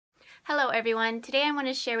Hello everyone, today I want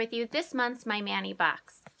to share with you this month's My Manny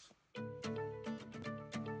box.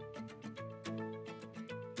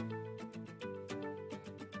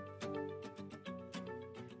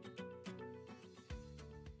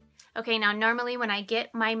 Okay, now normally when I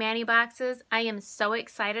get My Manny boxes, I am so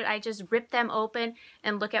excited. I just rip them open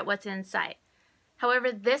and look at what's inside.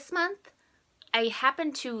 However, this month, I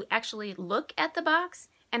happened to actually look at the box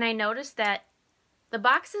and I noticed that the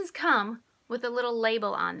boxes come with a little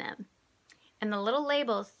label on them. And the little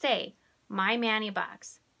labels say, My Manny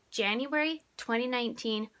box, January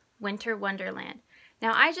 2019 Winter Wonderland.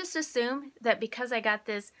 Now I just assume that because I got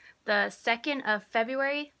this the 2nd of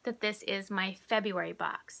February that this is my February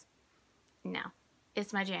box. No,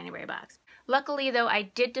 it's my January box. Luckily though, I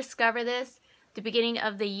did discover this the beginning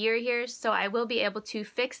of the year here, so I will be able to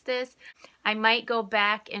fix this. I might go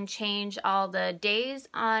back and change all the days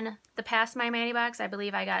on the past My Manny box. I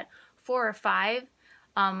believe I got 4 or 5,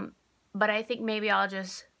 but I think maybe I'll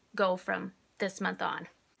just go from this month on.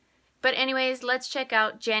 But anyways, let's check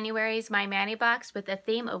out January's My Manny box with the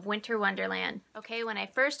theme of Winter Wonderland. Okay, when I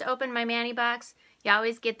first opened My Manny box, you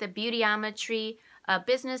always get the Beautyometry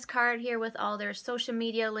business card here with all their social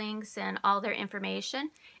media links and all their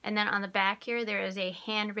information. And then on the back here, there is a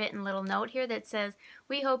handwritten little note here that says,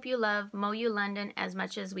 We hope you love MoU London as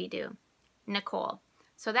much as we do. Nicole.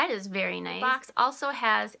 So that is very nice. The box also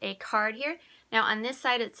has a card here. Now on this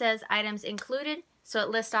side it says items included, so it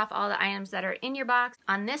lists off all the items that are in your box.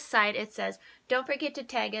 On this side it says, don't forget to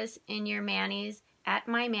tag us in your Mannies at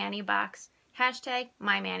My Manny box. Hashtag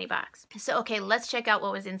My Manny box. So okay, let's check out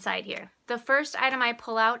what was inside here. The first item I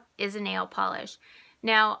pull out is a nail polish.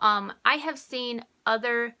 Now I have seen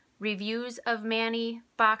other reviews of Manny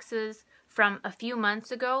boxes from a few months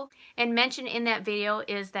ago, and mentioned in that video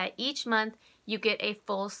is that each month you get a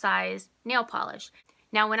full-size nail polish.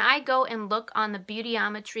 Now when I go and look on the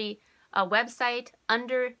Beautyometry website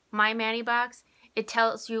under My Manny box, it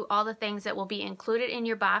tells you all the things that will be included in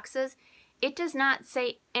your boxes. It does not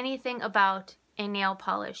say anything about a nail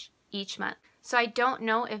polish each month. So I don't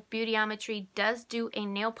know if Beautyometry does do a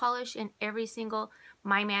nail polish in every single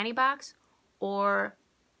My Manny box or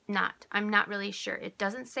not. I'm not really sure. It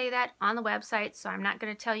doesn't say that on the website, so I'm not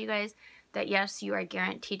going to tell you guys that yes, you are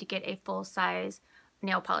guaranteed to get a full-size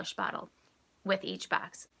nail polish bottle with each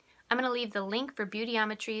box. I'm going to leave the link for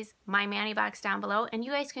Beautyometry's My Manny box down below, and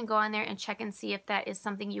you guys can go on there and check and see if that is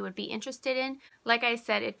something you would be interested in. Like I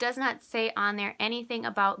said, it does not say on there anything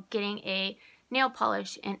about getting a nail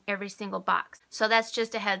polish in every single box. So that's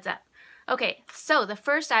just a heads up. Okay, so the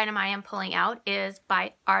first item I am pulling out is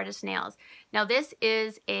by Artist Nails. Now this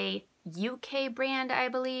is a UK brand, I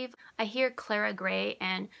believe. I hear Clara Gray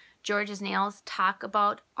and George's Nails talk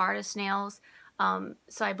about Artist Nails.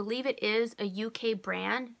 So I believe it is a UK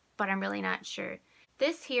brand, but I'm really not sure.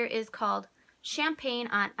 This here is called Champagne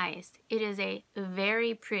on Ice. It is a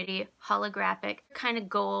very pretty holographic kind of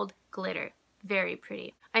gold glitter. Very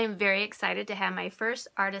pretty. I am very excited to have my first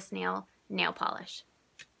Artist Nail polish.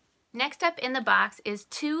 Next up in the box is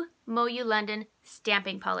 2 MoU London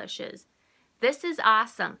stamping polishes. This is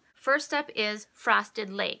awesome. First up is Frosted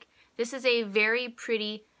Lake. This is a very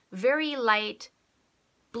pretty, very light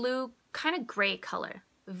blue, kind of gray color.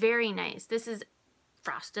 Very nice. This is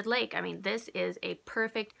Frosted Lake. I mean, this is a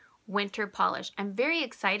perfect winter polish. I'm very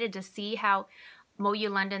excited to see how MoU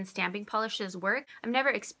London stamping polishes work. I've never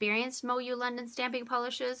experienced MoU London stamping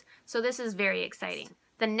polishes, so this is very exciting.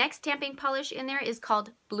 The next stamping polish in there is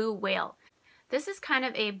called Blue Whale. This is kind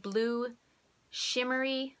of a blue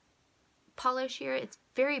shimmery polish here. It's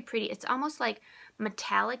very pretty. It's almost like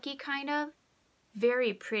metallic-y kind of.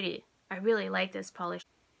 Very pretty. I really like this polish.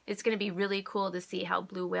 It's going to be really cool to see how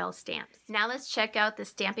Blue Whale stamps. Now let's check out the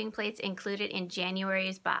stamping plates included in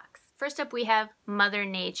January's box. First up we have Mother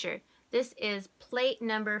Nature. This is plate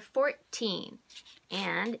number 14.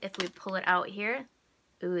 And if we pull it out here,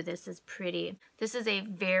 ooh, this is pretty. This is a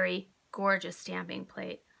very gorgeous stamping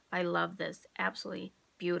plate. I love this. Absolutely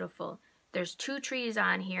beautiful. There's 2 trees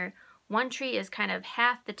on here. One tree is kind of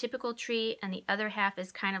half the typical tree and the other half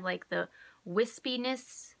is kind of like the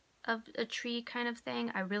wispiness of a tree kind of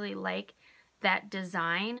thing. I really like that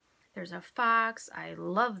design. There's a fox. I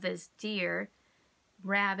love this deer,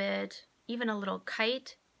 rabbit, even a little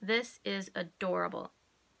kite. This is adorable.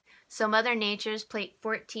 So Mother Nature's plate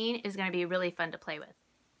 14 is going to be really fun to play with.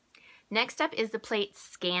 Next up is the plate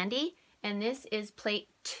Scandi, and this is plate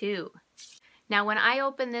 2. Now when I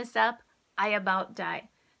open this up, I about died.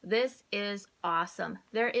 This is awesome.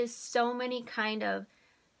 There is so many kind of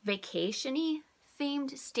vacation-y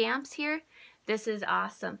themed stamps here. This is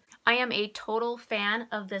awesome. I am a total fan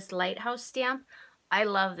of this lighthouse stamp. I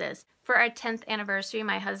love this. For our 10th anniversary,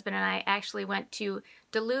 my husband and I actually went to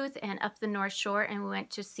Duluth and up the North Shore, and we went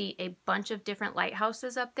to see a bunch of different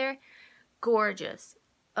lighthouses up there. Gorgeous.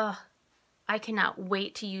 Ugh, I cannot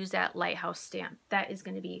wait to use that lighthouse stamp. That is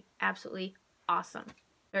going to be absolutely awesome.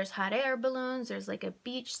 There's hot air balloons. There's like a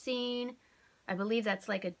beach scene. I believe that's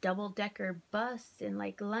like a double-decker bus in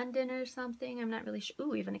like London or something. I'm not really sure.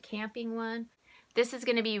 Ooh, even a camping one. This is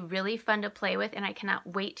going to be really fun to play with, and I cannot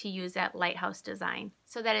wait to use that lighthouse design.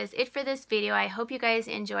 So that is it for this video. I hope you guys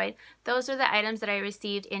enjoyed. Those are the items that I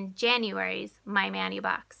received in January's My Mani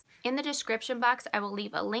box. In the description box, I will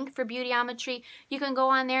leave a link for Beautyometry. You can go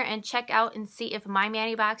on there and check out and see if My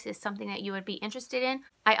Mani box is something that you would be interested in.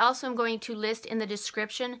 I also am going to list in the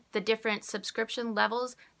description the different subscription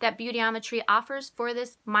levels that Beautyometry offers for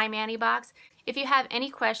this My Mani box. If you have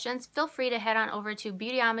any questions, feel free to head on over to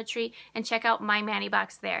Beautyometry and check out My Mani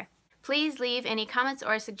box there. Please leave any comments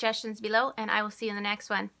or suggestions below, and I will see you in the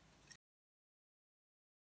next one.